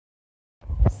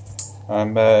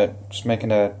I'm just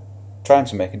trying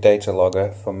to make a data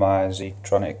logger for my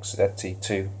Zeitronix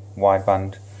zt-2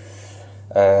 wideband.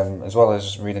 As well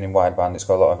as reading in wideband, it's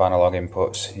got a lot of analog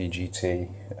inputs, EGT,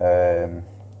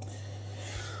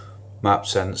 map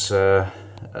sensor.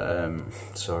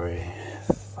 Sorry,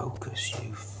 focus,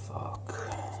 you fuck.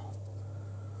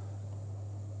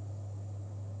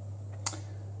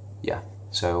 Yeah,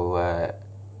 so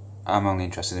I'm only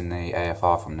interested in the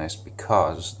AFR from this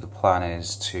because the plan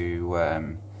is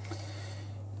to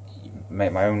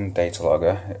make my own data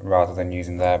logger rather than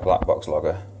using their black box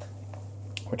logger,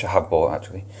 which I have bought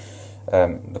actually.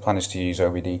 The plan is to use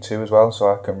obd2 as well,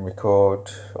 so I can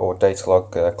record or data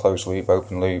log closed loop,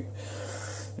 open loop,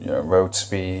 road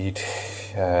speed,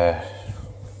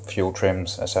 fuel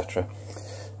trims, etc.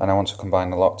 And I want to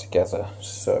combine a lot together.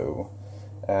 So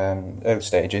early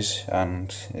stages,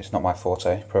 and it's not my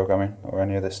forte, programming or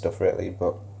any of this stuff really,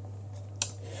 but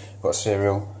got a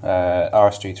serial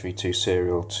RS-232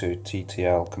 serial to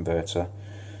TTL converter,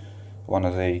 one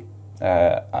of the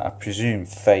I presume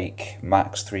fake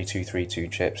Max 3232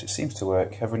 chips. It seems to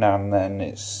work. Every now and then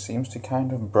it seems to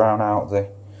kind of brown out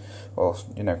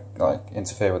like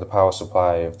interfere with the power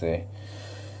supply of the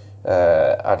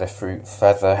adafruit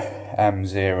Feather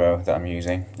M0 that I'm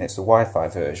using. It's the Wi-Fi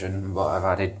version, but I've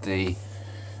added the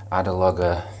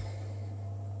Datalogger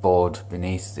board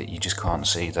beneath that you just can't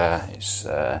see there. It's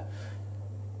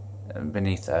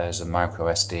beneath there is a micro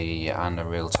SD and a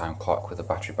real-time clock with a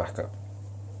battery backup.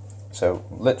 So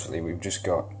literally we've just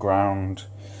got ground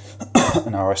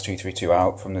an RS-232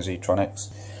 out from the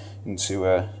Zeitronix into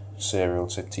a serial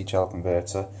to TTL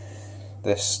converter.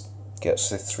 This gets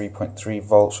the 3.3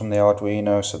 volts from the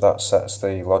Arduino, so that sets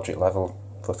the logic level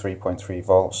for 3.3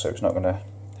 volts, so it's not going to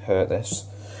hurt this.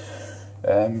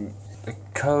 The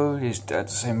code is dead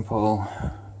simple.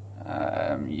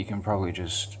 You can probably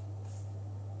just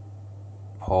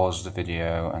pause the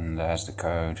video and there's the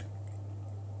code.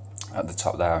 At the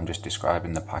top there I'm just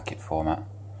describing the packet format.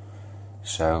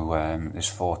 So there's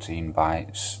 14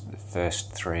 bytes. The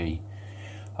first 3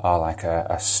 are like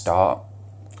a start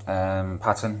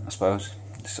pattern, I suppose.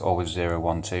 It's always 0,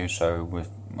 1, 2, so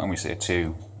when we see a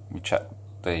 2 we check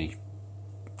the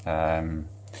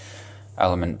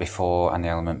element before and the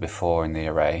element before in the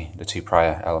array, the 2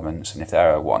 prior elements, and if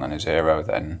they're a 1 and a 0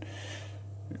 then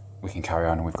we can carry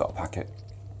on and we've got a packet.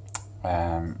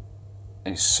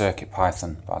 It's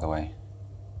circuitpython, by the way,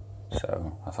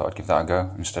 so I thought I'd give that a go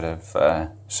instead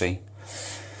of C.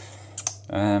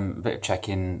 A bit of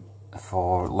checking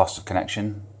for loss of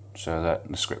connection so that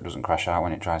the script doesn't crash out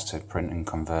when it tries to print and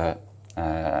convert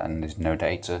and there's no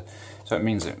data. So it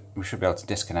means that we should be able to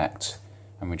disconnect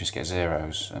and we just get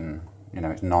zeros, and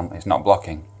it's not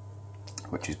blocking,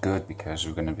 which is good because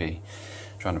we're going to be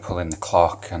trying to pull in the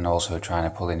clock and also trying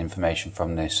to pull in information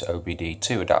from this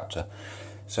obd2 adapter.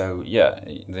 So yeah,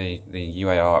 the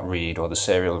UART read or the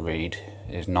serial read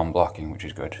is non-blocking, which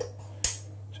is good.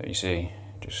 So you see,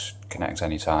 just connects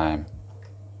anytime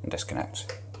and disconnects.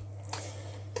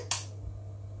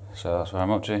 So that's what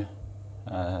I'm up to.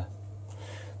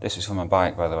 This is for my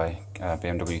bike, by the way,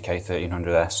 BMW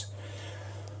K1300S.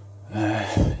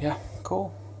 Yeah,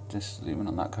 cool. Just zooming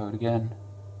on that code again.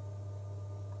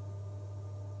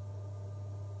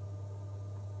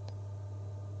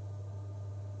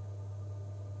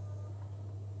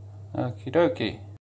 Okie dokie.